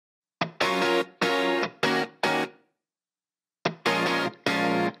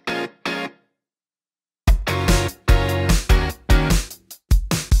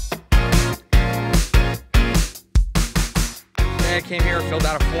I came here, filled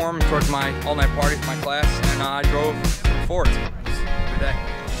out a form towards my all-night party for my class, and I drove Ford every day.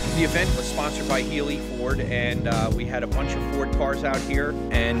 The event was sponsored by Healey Ford, and we had a bunch of Ford cars out here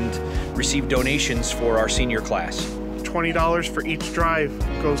and received donations for our senior class. $20 for each drive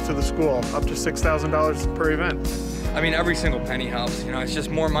goes to the school, up to $6,000 per event. I mean, every single penny helps. You know, it's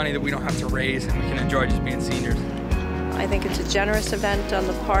just more money that we don't have to raise, and we can enjoy just being seniors. I think it's a generous event on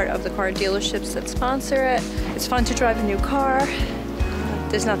the part of the car dealerships that sponsor it. It's fun to drive a new car.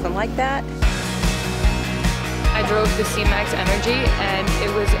 There's nothing like that. I drove the C-Max Energy, and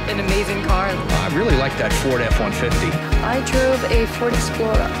it was an amazing car. I really like that Ford F-150. I drove a Ford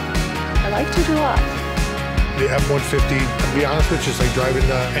Explorer. I like to do a lot. The F-150, to be honest with you, it's like driving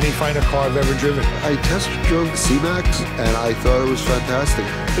any finer car I've ever driven. I test drove the C-Max, and I thought it was fantastic.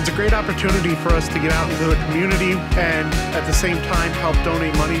 It's a great opportunity for us to get out into the community and at the same time help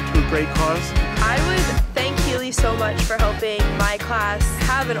donate money to a great cause. I would thank Healey so much for helping my class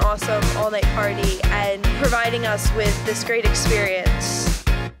have an awesome all-night party and providing us with this great experience.